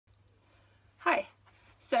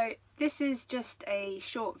So this is just a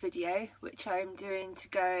short video which I'm doing to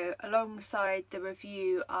go alongside the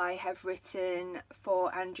review I have written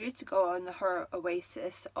for Andrew to go on the Horror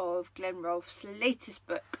Oasis of Glenn Rolfe's latest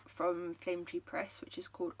book from Flame Tree Press, which is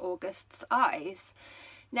called August's Eyes.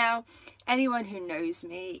 Now, anyone who knows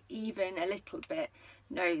me even a little bit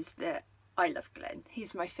knows that I love Glenn.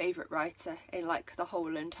 He's my favourite writer in like the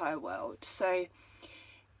whole entire world. So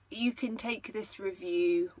you can take this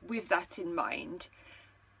review with that in mind.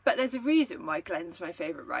 But there's a reason why Glenn's my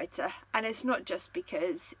favourite writer, and it's not just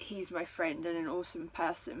because he's my friend and an awesome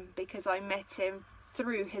person, because I met him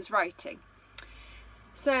through his writing.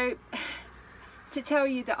 So to tell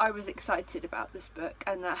you that I was excited about this book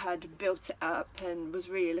and that I had built it up and was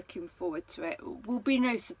really looking forward to it will be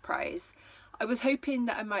no surprise. I was hoping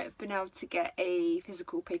that I might have been able to get a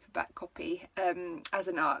physical paperback copy as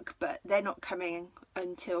an ARC, but they're not coming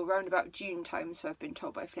until around about June time, so I've been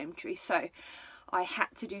told by Flame Tree. So I had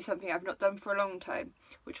to do something I've not done for a long time,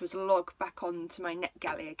 which was log back onto my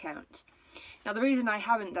NetGalley account. Now the reason I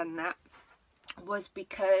haven't done that was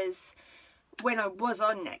because when I was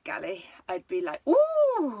on NetGalley, I'd be like,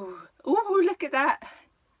 ooh, look at that,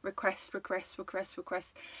 request,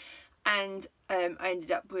 and I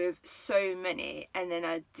ended up with so many, and then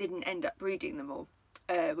I didn't end up reading them all,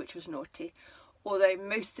 which was naughty. Although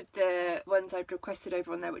most of the ones I'd requested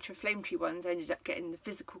over on there, which were Flame Tree ones, I ended up getting the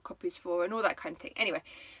physical copies for and all that kind of thing. Anyway,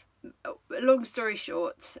 long story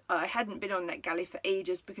short, I hadn't been on NetGalley for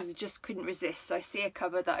ages because I just couldn't resist. I see a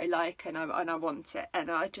cover that I like and I want it, and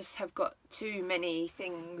I just have got too many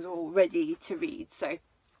things already to read. So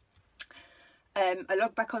I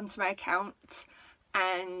logged back onto my account,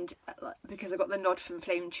 and because I got the nod from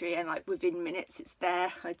Flame Tree and like within minutes it's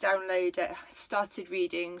there, I downloaded it, I started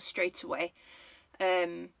reading straight away.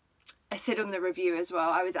 I said on the review as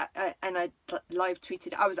well, and I live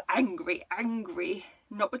tweeted, I was angry,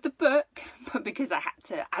 not with the book, but because I had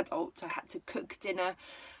to adult, I had to cook dinner,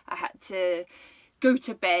 I had to go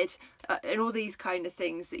to bed, and all these kind of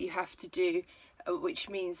things that you have to do, which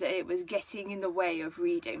means that it was getting in the way of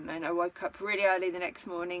reading. And I woke up really early the next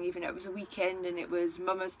morning, even though it was a weekend and it was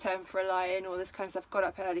Mama's turn for a lie and all this kind of stuff. Got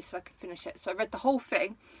up early so I could finish it. So I read the whole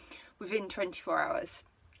thing within 24 hours.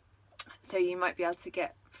 So you might be able to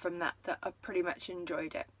get from that I pretty much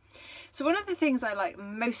enjoyed it. So one of the things I like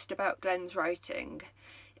most about Glenn's writing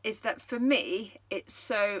is that for me it's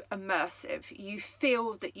so immersive. You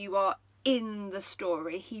feel that you are in the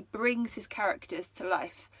story. He brings his characters to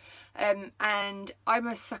life. And I'm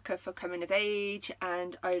a sucker for coming of age,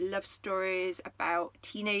 and I love stories about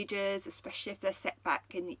teenagers, especially if they're set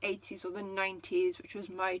back in the 80s or the 90s, which was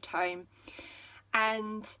my time.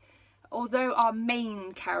 And although our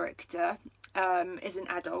main character is an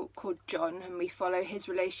adult called John, and we follow his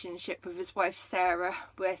relationship with his wife Sarah,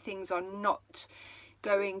 where things are not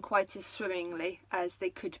going quite as swimmingly as they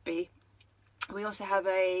could be. We also have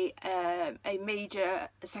a major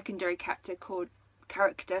secondary character called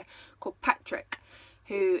Patrick,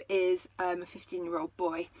 who is a 15-year-old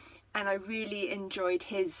boy, and I really enjoyed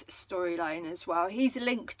his storyline as well. He's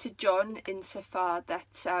linked to John insofar that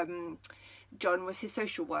John was his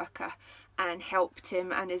social worker and helped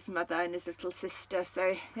him and his mother and his little sister,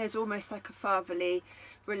 so there's almost like a fatherly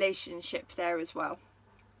relationship there as well.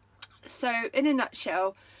 So in a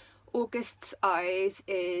nutshell, August's Eyes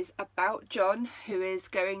is about John, who is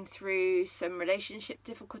going through some relationship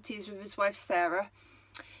difficulties with his wife Sarah.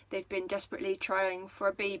 They've been desperately trying for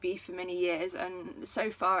a baby for many years, and so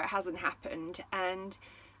far it hasn't happened. And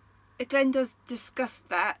Glenn does discuss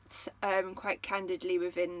that quite candidly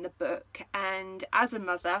within the book, and as a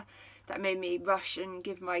mother that made me rush and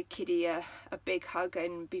give my kiddie a big hug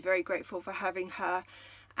and be very grateful for having her.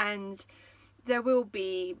 And there will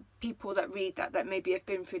be people that read that maybe have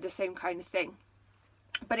been through the same kind of thing,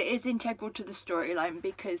 but it is integral to the storyline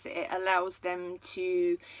because it allows them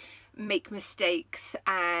to make mistakes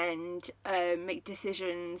and make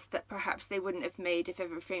decisions that perhaps they wouldn't have made if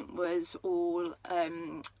everything was all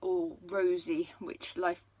rosy, which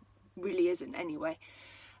life really isn't anyway.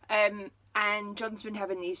 And John's been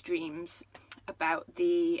having these dreams about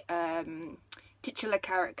the titular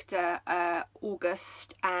character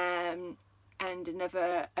August and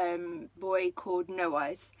another boy called No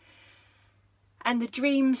Eyes, and the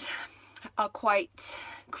dreams are quite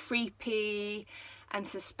creepy and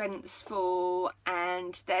suspenseful,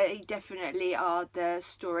 and they definitely are the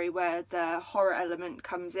story where the horror element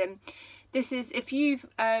comes in. This is, if you've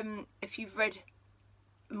read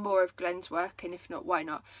more of Glenn's work, and if not, why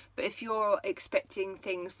not? But if you're expecting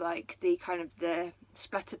things like the kind of the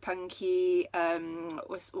splatterpunky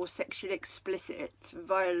or sexually explicit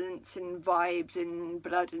violence and vibes and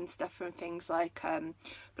blood and stuff from things like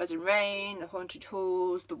Blood and Rain, The Haunted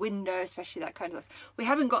Halls, The Window, especially that kind of stuff, we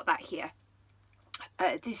haven't got that here.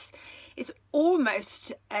 This is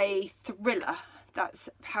almost a thriller. That's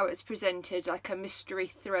how it's presented, like a mystery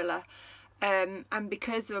thriller. And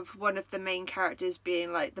because of one of the main characters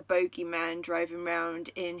being like the bogeyman driving around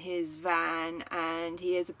in his van, and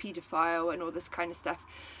he is a paedophile and all this kind of stuff,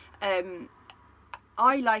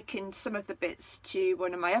 I likened some of the bits to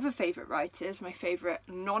one of my other favourite writers, my favourite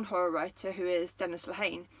non-horror writer, who is Dennis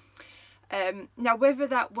Lehane. Now, whether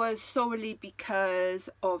that was solely because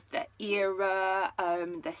of the era,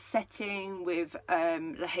 the setting, with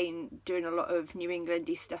Lehane doing a lot of New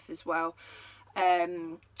Englandy stuff as well,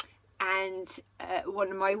 and one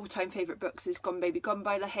of my all-time favourite books is Gone Baby Gone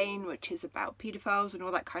by Lehane, which is about paedophiles and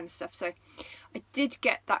all that kind of stuff. So I did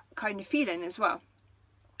get that kind of feeling as well.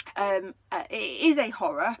 It is a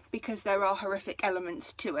horror because there are horrific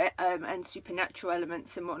elements to it, and supernatural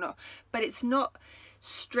elements and whatnot, but it's not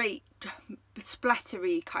straight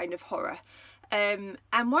splattery kind of horror. And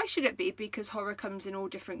why should it be? Because horror comes in all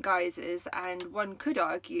different guises, and one could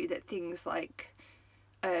argue that things like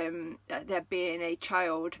there being a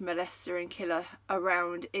child molester and killer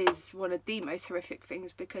around is one of the most horrific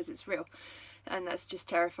things because it's real, and that's just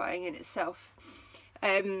terrifying in itself.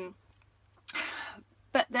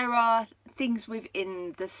 But there are things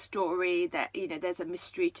within the story that, you know, there's a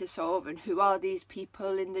mystery to solve, and who are these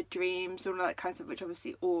people in the dreams, all that kind of stuff, which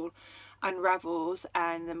obviously all unravels,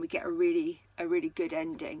 and then we get a really good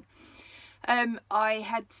ending. I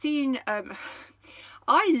had seen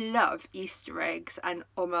I love Easter eggs and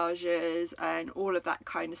homages and all of that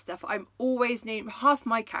kind of stuff. I'm always half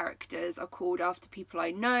my characters are called after people I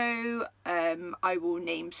know. I will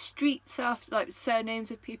name streets after, like, surnames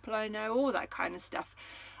of people I know, all that kind of stuff.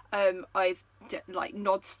 I've like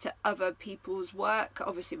nods to other people's work,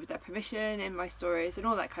 obviously with their permission, in my stories and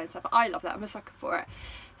all that kind of stuff. I love that. I'm a sucker for it.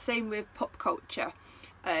 Same with pop culture.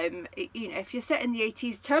 You know, if you're set in the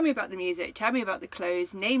 80s, tell me about the music, tell me about the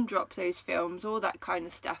clothes, name drop those films, all that kind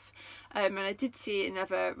of stuff. And I did see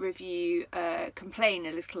another review complain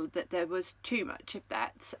a little that there was too much of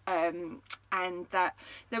that, and that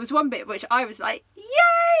there was one bit which I was like, yay,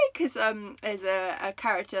 because there's a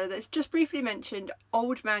character that's just briefly mentioned,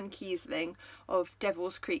 Old Man Kiesling of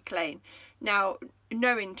Devil's Creek Lane. Now,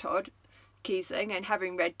 knowing Todd Kiesling and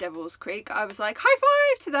having read Devil's Creek, I was like, high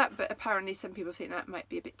five to that, but apparently some people think that might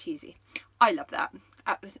be a bit cheesy. I love that,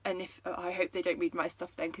 and if I hope they don't read my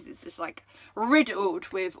stuff then, because it's just like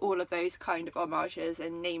riddled with all of those kind of homages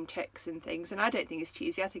and name ticks and things, and I don't think it's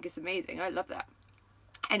cheesy. I think it's amazing. I love that.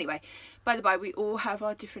 Anyway, by the by, we all have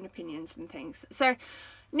our different opinions and things. So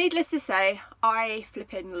needless to say, I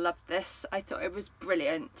flipping loved this. I thought it was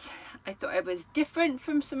brilliant. I thought it was different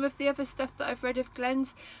from some of the other stuff that I've read of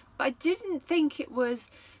Glenn's, but I didn't think it was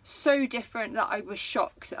so different that I was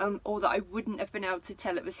shocked, or that I wouldn't have been able to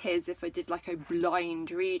tell it was his if I did like a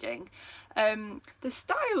blind reading. The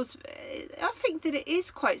styles, I think that it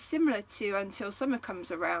is quite similar to Until Summer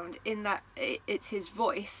Comes Around, in that it's his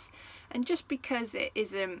voice, and just because it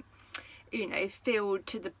isn't, you know, filled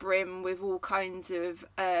to the brim with all kinds of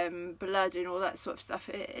blood and all that sort of stuff,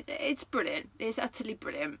 it's brilliant. It's utterly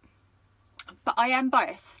brilliant. But I am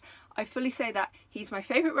biased. I fully say that he's my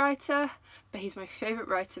favourite writer, but he's my favourite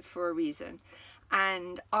writer for a reason.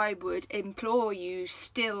 And I would implore you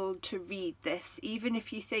still to read this, even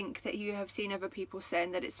if you think that you have seen other people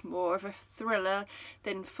saying that it's more of a thriller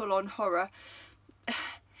than full-on horror.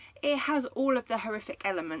 It has all of the horrific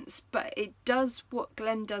elements, but it does what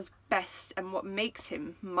Glenn does best and what makes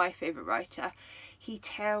him my favourite writer. He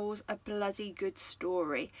tells a bloody good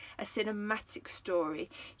story, a cinematic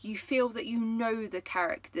story. You feel that you know the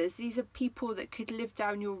characters. These are people that could live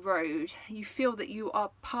down your road. You feel that you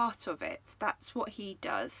are part of it. That's what he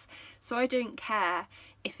does. So I don't care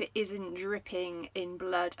if it isn't dripping in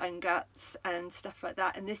blood and guts and stuff like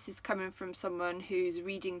that. And this is coming from someone who's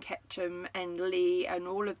reading Ketchum and Lee and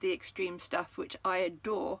all of the extreme stuff, which I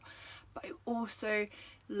adore. But I also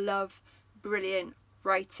love brilliant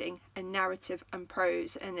writing and narrative and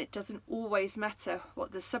prose, and it doesn't always matter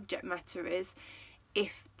what the subject matter is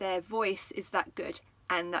if their voice is that good,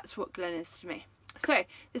 and that's what Glenn is to me. So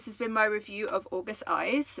this has been my review of August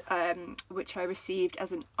Eyes, which I received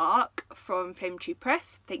as an ARC from Flame Tree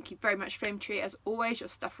Press. Thank you very much, Flame Tree, as always. Your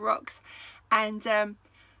stuff rocks. And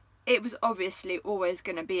it was obviously always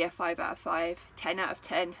going to be a 5 out of 5, 10 out of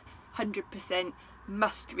 10, 100%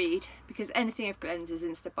 must read, because anything of Glenn's is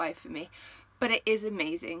insta buy for me. but it is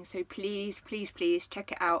amazing. So please, please, please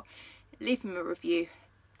check it out. Leave him a review.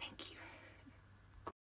 Thank you.